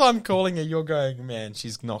so as I'm calling her, you're going, "Man,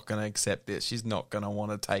 she's not going to accept this. She's not going to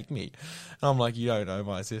want to take me." And I'm like, "You don't know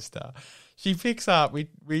my sister." She picks up, we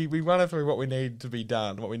run her through what we need to be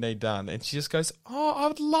done, what we need done, and she just goes, "Oh, I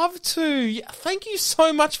would love to. Yeah, thank you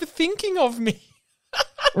so much for thinking of me."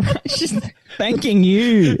 She's thanking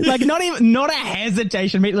you. Like, not a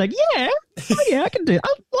hesitation. Like, yeah, I can do it.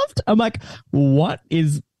 I'd love to. I'm like, who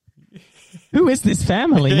is this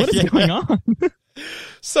family? What is going on?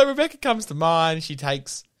 So Rebecca comes to mine. She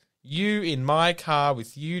takes you in my car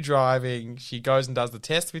with you driving. She goes and does the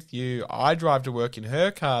test with you. I drive to work in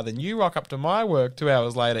her car. Then you rock up to my work 2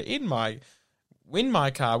 hours later in my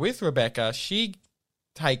car with Rebecca. She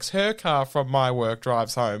takes her car from my work,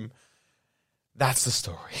 drives home. That's the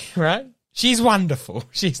story, right? She's wonderful.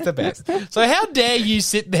 She's the best. So how dare you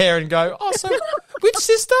sit there and go, "Oh, so which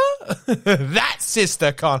sister?" That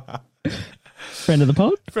sister, Connor. Friend of the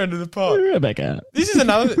pod? Friend of the pod. Rebecca. This is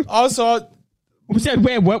another... So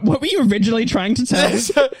what were you originally trying to tell? This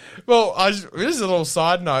is a little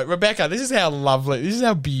side note. Rebecca, this is how lovely, this is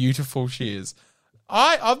how beautiful she is.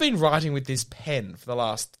 I've been writing with this pen for the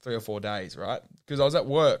last 3 or 4 days, right? Because I was at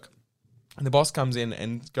work and the boss comes in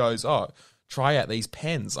and goes, "Oh, try out these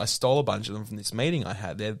pens. I stole a bunch of them from this meeting I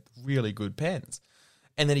had. They're really good pens."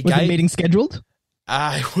 And then Was the meeting scheduled?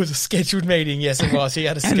 It was a scheduled meeting. Yes, it was. He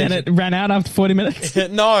had a And schedule. then it ran out after 40 minutes.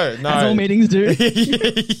 No. As all meetings do.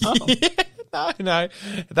 No.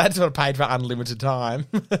 That's what I paid for unlimited time.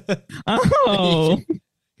 Oh.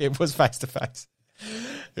 It was face to face.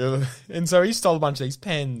 And so he stole a bunch of these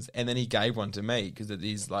pens and then he gave one to me because it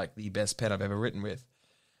is like the best pen I've ever written with.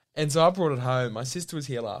 And so I brought it home. My sister was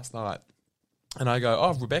here last night and I go,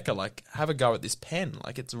 oh, Rebecca, like have a go at this pen.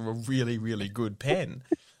 Like it's a really, really good pen.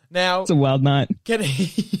 Now, It's a wild night.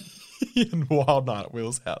 Wild night at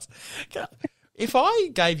Will's house. If I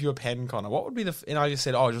gave you a pen, Connor, what would be and I just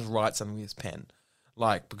said, oh, just write something with this pen,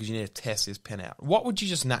 like because you need to test this pen out. What would you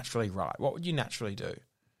just naturally write? What would you naturally do?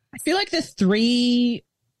 I feel like the 3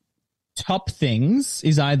 top things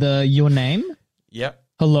is either your name, Yep.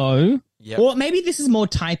 hello, Yep. or maybe this is more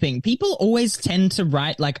typing. People always tend to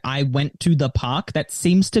write like I went to the park. That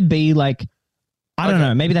seems to be like, I don't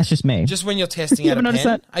know. Maybe that's just me. Just when you're testing You out a ever pen.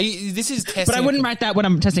 noticed that? This is testing. But I wouldn't write that when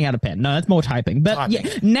I'm testing out a pen. No, that's more typing. But Typing.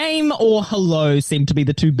 yeah, name or hello seem to be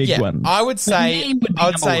the 2 big Yeah, ones. I would say. Name would be I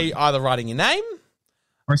would number say one. either writing your name,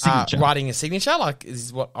 Or a signature. writing a signature, like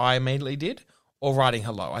is what I immediately did, or writing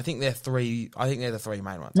hello. I think they're the 3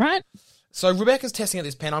 main ones. Right? So Rebecca's testing out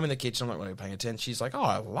this pen. I'm in the kitchen. I'm not really paying attention. She's like, "Oh,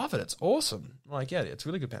 I love it. It's awesome." I'm like, "Yeah, it's a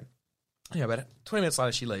really good pen." Yeah, but 20 minutes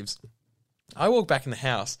later, she leaves. I walk back in the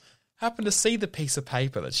house. Happen to see the piece of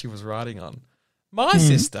paper that she was writing on. My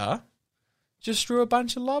sister just drew a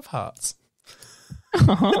bunch of love hearts.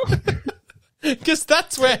 Because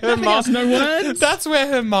that's where her Nothing else, no words? That's where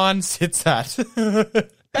her mind sits at.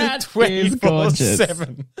 That is gorgeous.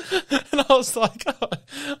 24/7. And I was like, oh,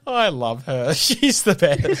 I love her. She's the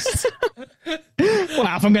best. Well,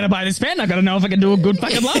 if I'm going to buy this pen, I got to know if I can do a good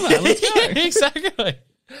fucking lover. Let's go. Yeah, exactly.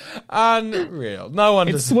 Unreal. No one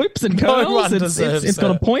It does. swoops and No curls. one It's deserves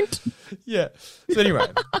got her. a point. Yeah. So anyway,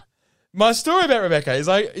 my story about Rebecca is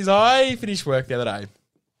I finished work the other day.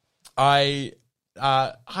 I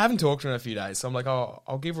haven't talked to her in a few days, so I'm like, oh,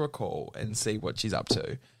 I'll give her a call and see what she's up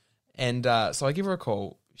to. And so I give her a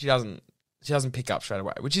call. She doesn't pick up straight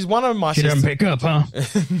away, which is one of my. She doesn't pick up, huh?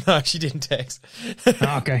 No, she didn't text.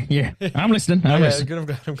 Okay, yeah. I'm listening. I'm Yeah, listening.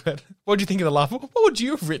 good, I'm glad. What do you think of the laugh? What would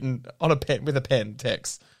you have written on a pen with a pen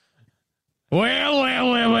text? Well,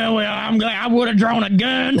 I'm glad I would have drawn a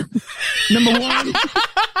gun, number one.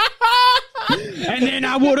 And then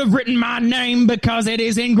I would have written my name because it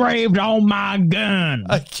is engraved on my gun.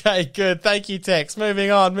 Okay, good. Thank you, Tex.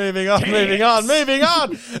 Moving on. Tex.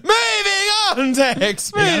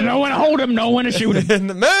 Tex. You gotta know when to hold him, know when to shoot him.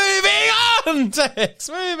 Moving on, Tex.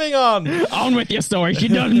 Moving on. On with your story. She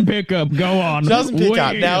doesn't pick up. Go on. Doesn't pick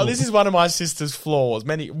up. Now, Well. this is one of my sister's flaws.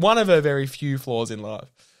 One of her very few flaws in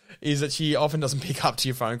life is that she often doesn't pick up to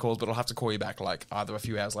your phone calls, but will have to call you back like either a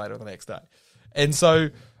few hours later or the next day. And so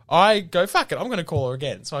I go, fuck it, I'm going to call her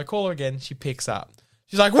again. So I call her again. She picks up.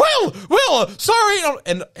 She's like, Will, sorry.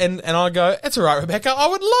 And I go, it's all right, Rebecca. I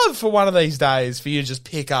would love for one of these days for you to just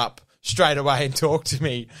pick up straight away and talk to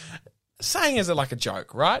me. Saying as like a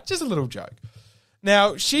joke, right? Just a little joke.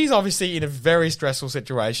 Now, she's obviously in a very stressful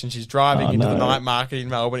situation. She's driving into the night market in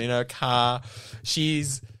Melbourne in her car.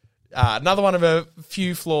 She's another one of her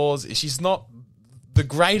few flaws is she's not the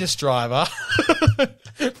greatest driver,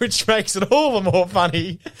 which makes it all the more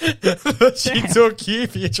funny that she took you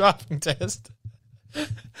for your driving test.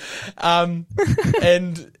 And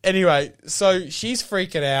anyway, so she's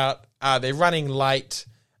freaking out. They're running late.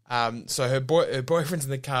 So her boyfriend's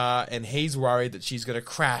in the car and he's worried that she's going to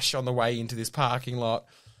crash on the way into this parking lot.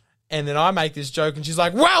 And then I make this joke and she's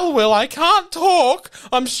like, well, Will, I can't talk.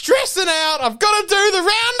 I'm stressing out. I've got to do the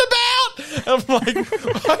roundabout. I'm like,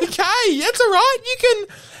 okay, it's all right.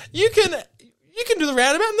 You can do the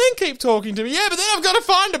roundabout and then keep talking to me. Yeah, but then I've got to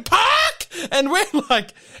find a park. And we're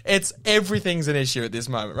like, everything's an issue at this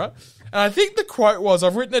moment, right? And I think the quote was,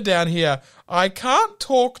 I've written it down here, I can't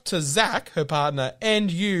talk to Zach, her partner, and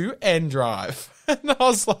you and drive. And I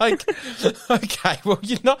was like, okay, well,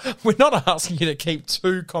 we're not asking you to keep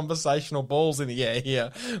 2 conversational balls in the air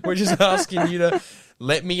here. We're just asking you to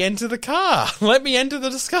let me enter the car. Let me enter the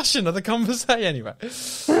discussion of the conversation. Anyway.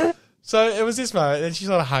 So it was this moment, and she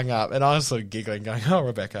sort of hung up, and I was sort of giggling, going, oh,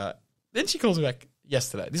 Rebecca. Then she calls me back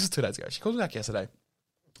yesterday. This was 2 days ago. She calls me back yesterday.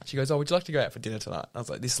 She goes, oh, would you like to go out for dinner tonight? I was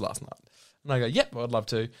like, this is last night. And I go, yep, I'd love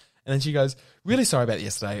to. And then she goes, really sorry about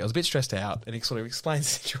yesterday. I was a bit stressed out. And he sort of explains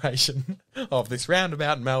the situation of this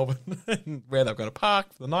roundabout in Melbourne and where they've got to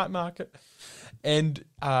park for the night market. And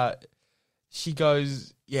she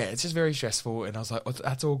goes, yeah, it's just very stressful. And I was like, oh,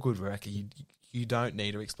 that's all good, Rebecca. You don't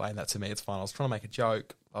need to explain that to me. It's fine. I was trying to make a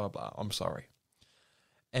joke, blah, blah, blah. I'm sorry.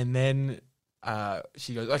 And then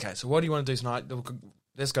she goes, okay, so what do you want to do tonight?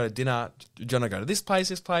 let's go to dinner. Do you want to go to this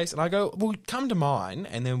place? And I go, well, come to mine,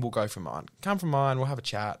 and then we'll go from mine. Come from mine, we'll have a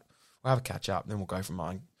chat, we'll have a catch up, and then we'll go from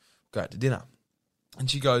mine, go out to dinner. And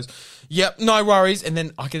she goes, yep, no worries. And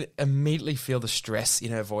then I could immediately feel the stress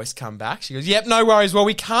in her voice come back. She goes, yep, no worries. Well,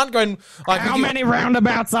 we can't go. How many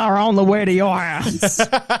roundabouts are on the way to your house?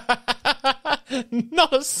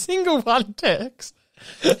 Not a single one, Tex.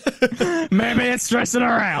 Maybe it's stressing her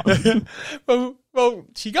out. Well,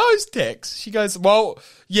 she goes, Tex. She goes, well,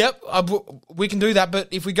 yep, we can do that. But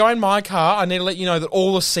if we go in my car, I need to let you know that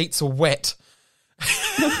all the seats are wet.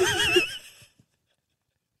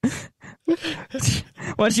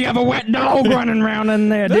 Well, she have a wet dog running around in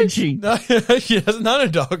there, did she? No, she doesn't own a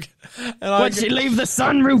dog. And she leave the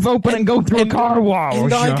sunroof open and go through a car wash?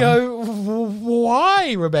 And I go,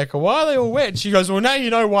 why, Rebecca? Why are they all wet? She goes, well, now you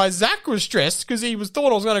know why Zach was stressed, because he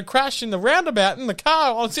thought I was going to crash in the roundabout in the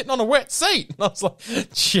car. I was sitting on a wet seat. And I was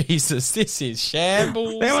like, Jesus, this is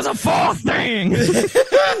shambles. There was a fourth thing.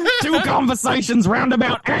 2 conversations,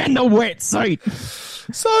 roundabout and a wet seat.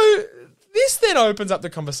 So this then opens up the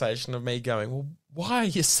conversation of me going, well, why are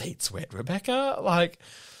your seats wet, Rebecca? Like,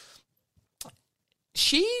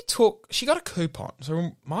 she got a coupon.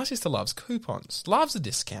 So my sister loves coupons, loves a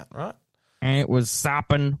discount, right? And it was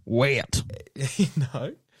sopping wet.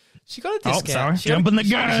 No. She got a discount. Oh, sorry. Jumping the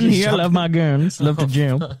gun here. I love my guns. Love to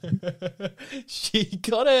jump. She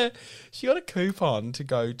got a coupon to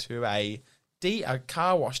go to a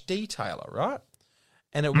car wash detailer, right?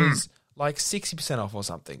 And it was like 60% off or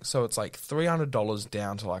something. So it's like $300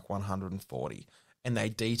 down to like $140. And they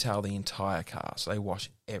detail the entire car. So they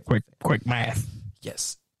wash everything. Quick math.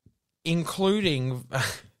 Yes. Including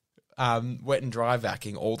wet and dry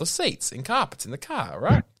vacuuming all the seats and carpets in the car,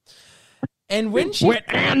 right? And when she... Wet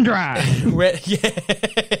and dry. Yeah.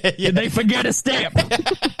 Did they forget a step?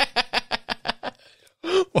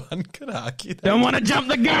 One could argue that. Don't want to jump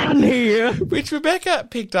the gun here. Which Rebecca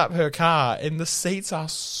picked up her car and the seats are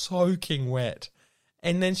soaking wet.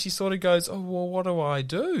 And then she sort of goes, oh, well, what do I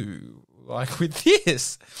do? Like with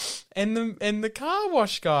this? And the car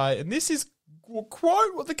wash guy, and this is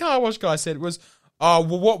quote what the car wash guy said, was, oh,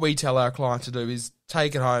 well, what we tell our client to do is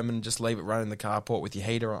take it home and just leave it running in the carport with your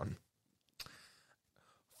heater on.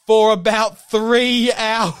 For about 3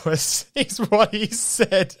 hours is what he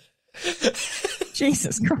said.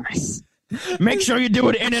 Jesus Christ. Make sure you do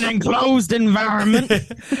it in an enclosed environment.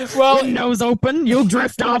 Well, windows open, you'll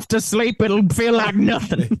drift off to sleep. It'll feel like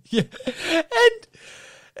nothing. Yeah. And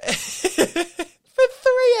for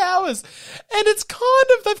 3 hours. And they've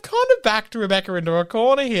kind of backed Rebecca into a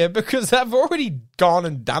corner here because they've already gone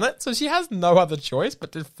and done it. So she has no other choice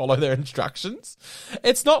but to follow their instructions.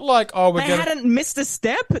 It's not like, oh, they hadn't missed a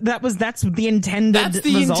step. That's the intended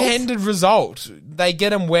intended result. They get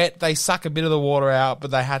them wet. They suck a bit of the water out,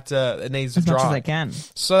 but it needs to dry. As much as they can.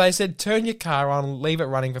 So they said, turn your car on, leave it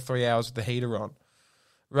running for 3 hours with the heater on.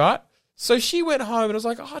 Right? So she went home and was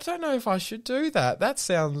like, oh, I don't know if I should do that. That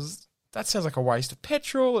sounds like a waste of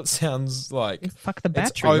petrol. It sounds like fuck the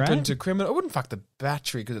battery, it's open right? to criminal. It wouldn't fuck the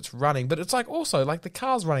battery because it's running, but it's like also like the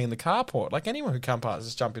car's running in the carport. Like anyone who comes past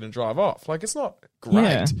just jump in and drive off. Like it's not great.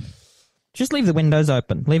 Yeah. Just leave the windows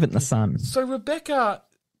open. Leave it in the sun. So Rebecca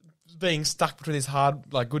being stuck between this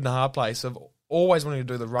good and hard place of always wanting to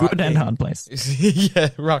do the right good thing. and hard place. Yeah,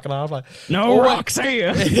 rock and hard place. No rocks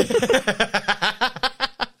here.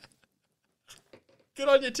 Good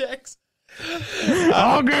on you, Tex.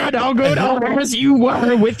 All good. As you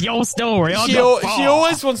were with your story. She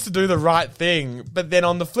always wants to do the right thing, but then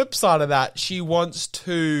on the flip side of that, she wants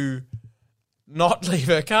to not leave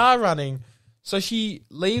her car running. So she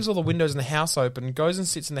leaves all the windows in the house open, goes and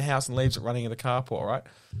sits in the house and leaves it running in the carport, right?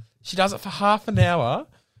 She does it for half an hour.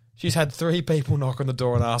 She's had 3 people knock on the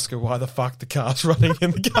door and ask her why the fuck the car's running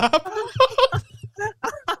in the carport.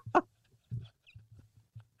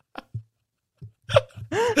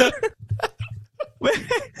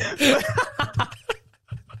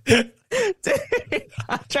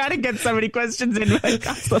 I'm trying to get so many questions in.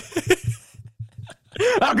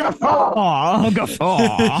 I'll go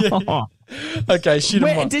for. Okay, she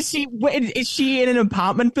is she in an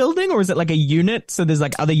apartment building or is it like a unit? So there's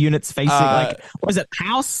like other units facing or is it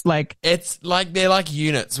house? Like it's like they're like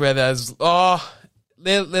units where there's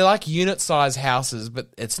they're like unit size houses, but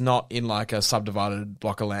it's not in like a subdivided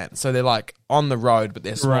block of land. So they're like on the road, but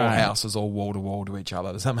they're small houses all wall to wall to each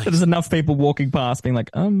other. Does that make sense? There's enough people walking past being like,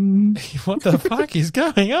 what the fuck is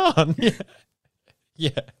going on?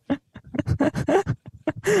 Yeah.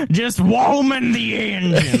 Just warming the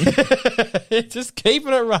engine. Just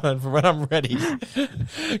keeping it running for when I'm ready.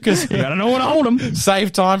 Because you gotta know when to hold them.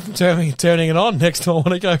 Save time from turning it on next time I want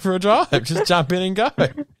to go for a drive. Just jump in and go.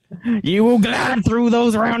 You will glide through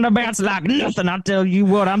those roundabouts like nothing. I tell you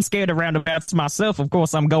what, I'm scared of roundabouts myself. Of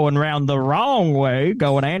course, I'm going round the wrong way,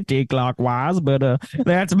 going anti-clockwise, but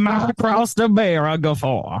that's my cross to bear, a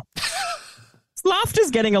guffaw. Laughter's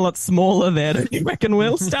getting a lot smaller there, don't you reckon,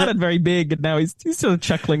 Will? Started very big, and now he's sort of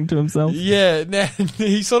chuckling to himself. Yeah, now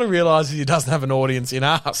he sort of realises he doesn't have an audience in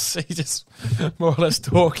us. He's just more or less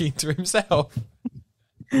talking to himself.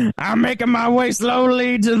 I'm making my way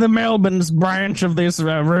slowly to the Melbourne's branch of this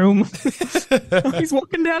room. He's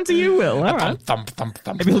walking down to you, Will. All right.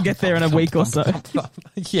 Maybe he'll get there in a week or so.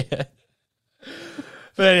 Yeah.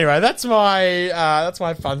 But anyway, that's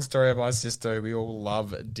my fun story of my sister we all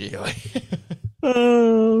love dearly.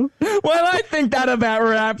 Well, I think that about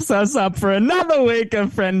wraps us up for another week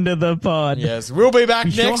of Friend of the Pod. Yes, we'll be back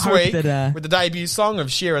next week that, with the debut song of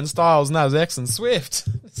Sheeran, Styles, Nas X and Swift.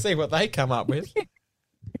 See what they come up with.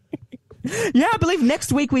 Yeah, I believe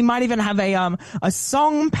next week we might even have a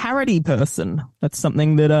song parody person. That's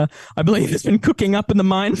something that I believe has been cooking up in the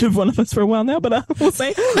mind of one of us for a while now, but we'll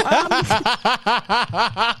see.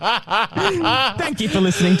 Thank you for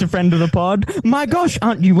listening to Friend of the Pod. My gosh,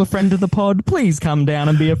 aren't you a friend of the pod? Please come down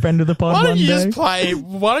and be a friend of the pod Why one day.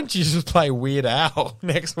 Why don't you just play Weird Al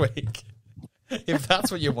next week? If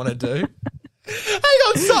that's what you want to do. Hang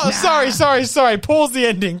on, sorry. Pause the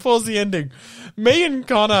ending. Me and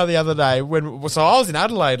Connor the other day, I was in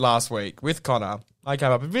Adelaide last week with Connor. I came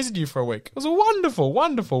up and visited you for a week. It was a wonderful,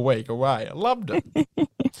 wonderful week away. I loved it.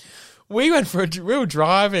 We were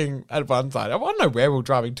driving at one side. I don't know where we were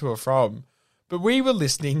driving to or from, but we were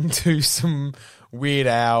listening to some Weird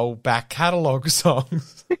Al back catalogue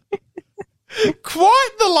songs. Quite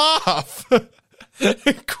the laugh.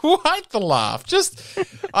 Quite the laugh. Just,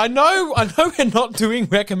 I know we're not doing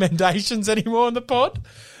recommendations anymore on the pod,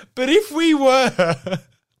 but if we were,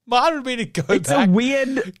 mine would be to go it's back. A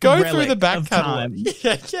weird go through the back catalogue.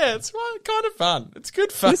 Yeah, it's kind of fun. It's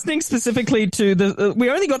good fun. Listening specifically to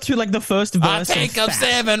we only got through like the first verse. I take up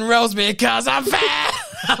 7 rolls because I'm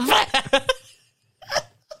fat.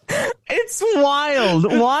 It's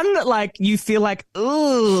wild. One, like, you feel like,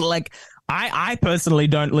 ooh, like, I personally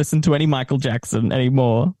don't listen to any Michael Jackson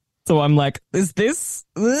anymore. So I'm like, is this?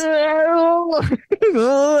 And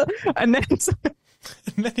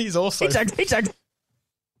then he's also...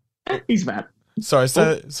 He's fat. Sorry,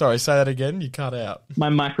 say that again. You cut out. My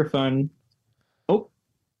microphone. Oh.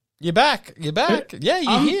 You're back. Yeah,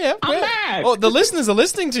 you're here. I'm back. Oh, the listeners are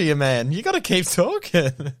listening to you, man. You got to keep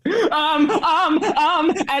talking. And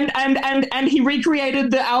he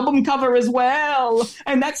recreated the album cover as well.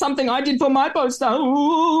 And that's something I did for my poster.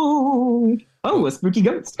 Ooh. Oh, a spooky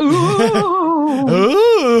ghost. Ooh.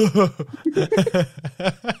 Ooh.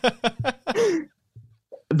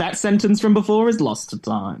 That sentence from before is lost to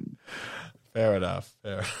time. Fair enough.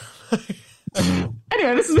 Anyway,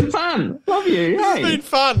 this has been fun. Love you. This has been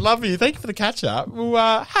fun. Love you. Thank you for the catch up.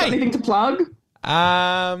 Well, hey, anything to plug?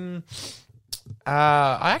 I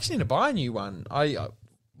actually need to buy a new one.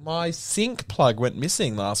 My sink plug went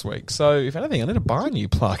missing last week, so if anything, I need to buy a new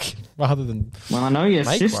plug rather than. Well, I know your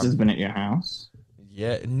make sister's one. been at your house.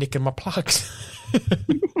 Yeah, nicking my plugs.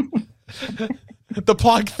 The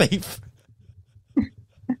plug thief.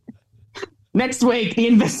 Next week, the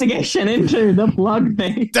investigation into the plug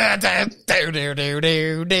thing.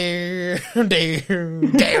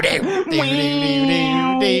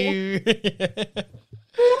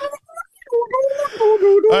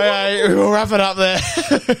 Okay, we'll wrap it up there.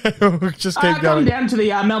 We'll just keep going. Come down to the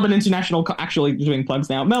Melbourne International, actually doing plugs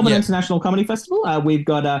now, Melbourne International Comedy Festival. We've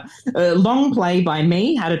got a long play by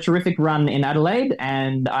me, had a terrific run in Adelaide,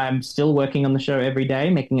 and I'm still working on the show every day,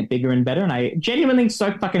 making it bigger and better, and I genuinely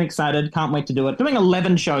so fucking excited, can't wait to do it. Doing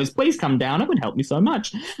 11 shows, please come down, it would help me so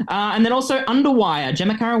much. And then also Underwire,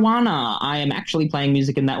 Gemma Caruana, I am actually playing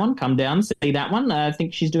music in that one, come down, see that one. I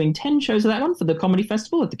think she's doing 10 shows of that one for the Comedy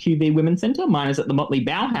Festival at the QV Women's Centre. Mine is at the Motley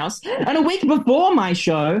Bauhaus. And a week before my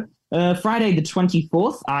show, Friday the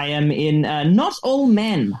 24th, I am in Not All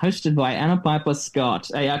Men, hosted by Anna Piper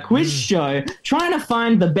Scott, a quiz show trying to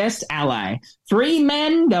find the best ally. 3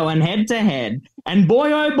 men going head to head. And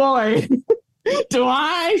boy, oh boy, do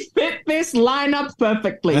I fit this lineup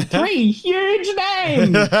perfectly. 3 huge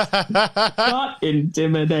names. Not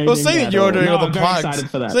intimidating. Well, seeing that you're doing all the plugs,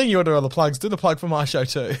 excited for that. seeing you're doing all the plugs, do the plug for my show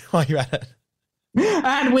too while you're at it.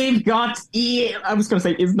 And we've got, I was going to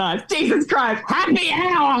say, is nice. Jesus Christ, happy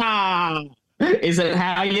hour! Is it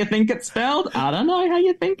how you think it's spelled? I don't know how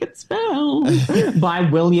you think it's spelled. By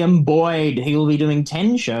William Boyd. He will be doing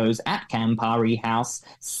 10 shows at Campari House,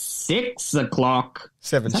 6 o'clock.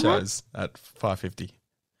 7 shows at 5:50.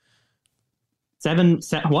 7,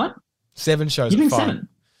 what? 7 shows You're at doing 5. 7?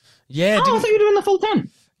 Yeah. Oh, I thought you were doing the full 10.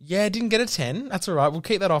 Yeah, didn't get a 10. That's all right. We'll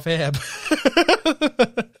keep that off air.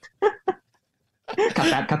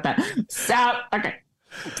 Cut that. So, okay.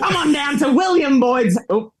 Come on down to William Boyd's.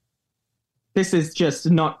 Oh, this is just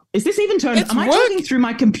not. Is this even turned? Am I talking through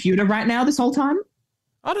my computer right now this whole time?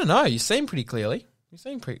 I don't know. You seem pretty clearly. You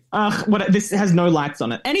seem pretty. This has no lights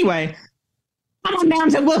on it. Anyway, come on down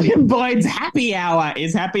to William Boyd's Happy Hour.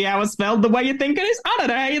 Is Happy Hour spelled the way you think it is? I don't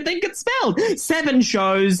know how you think it's spelled. 7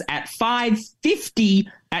 shows at 5:50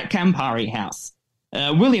 at Campari House.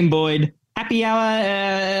 William Boyd. Happy Hour.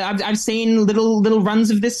 I've seen little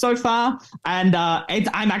runs of this so far, and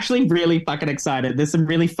I'm actually really fucking excited. There's some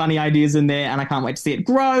really funny ideas in there, and I can't wait to see it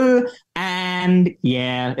grow. And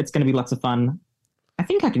yeah, it's going to be lots of fun. I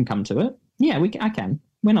think I can come to it. Yeah, I can.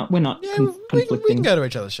 We're not. Yeah, conflicting. We can go to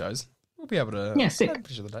each other's shows. We'll be able to. Yeah, sick.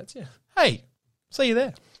 Picture the dates. Yeah. Hey, see you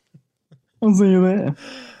there. I'll see you there.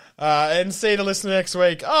 And see you to listen next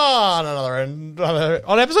week on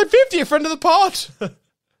on episode 50, a friend of the pod.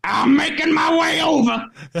 I'm making my way over.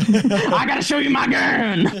 I gotta show you my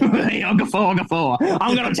gun. Gaffor.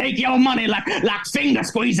 I'm gonna take your money like finger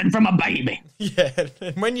squeezing from a baby. Yeah,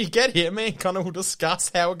 and when you get here, me and Connor will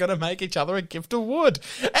discuss how we're gonna make each other a gift of wood.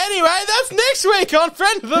 Anyway, that's next week on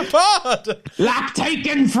Friend of the Pod. Like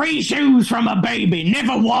taking free shoes from a baby,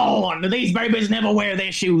 never worn. These babies never wear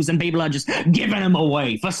their shoes, and people are just giving them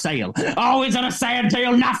away for sale. Always on a sad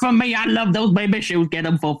tale, not for me. I love those baby shoes. Get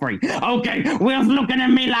them for free. Okay, Will's looking at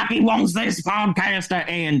me like he wants this podcast to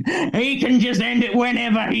end. He can just end it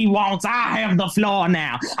whenever he wants. I have the floor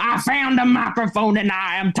now. I found a microphone and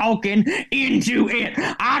I am talking into it.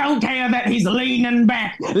 I don't care that he's leaning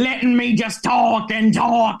back, letting me just talk and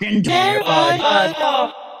talk and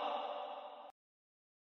talk.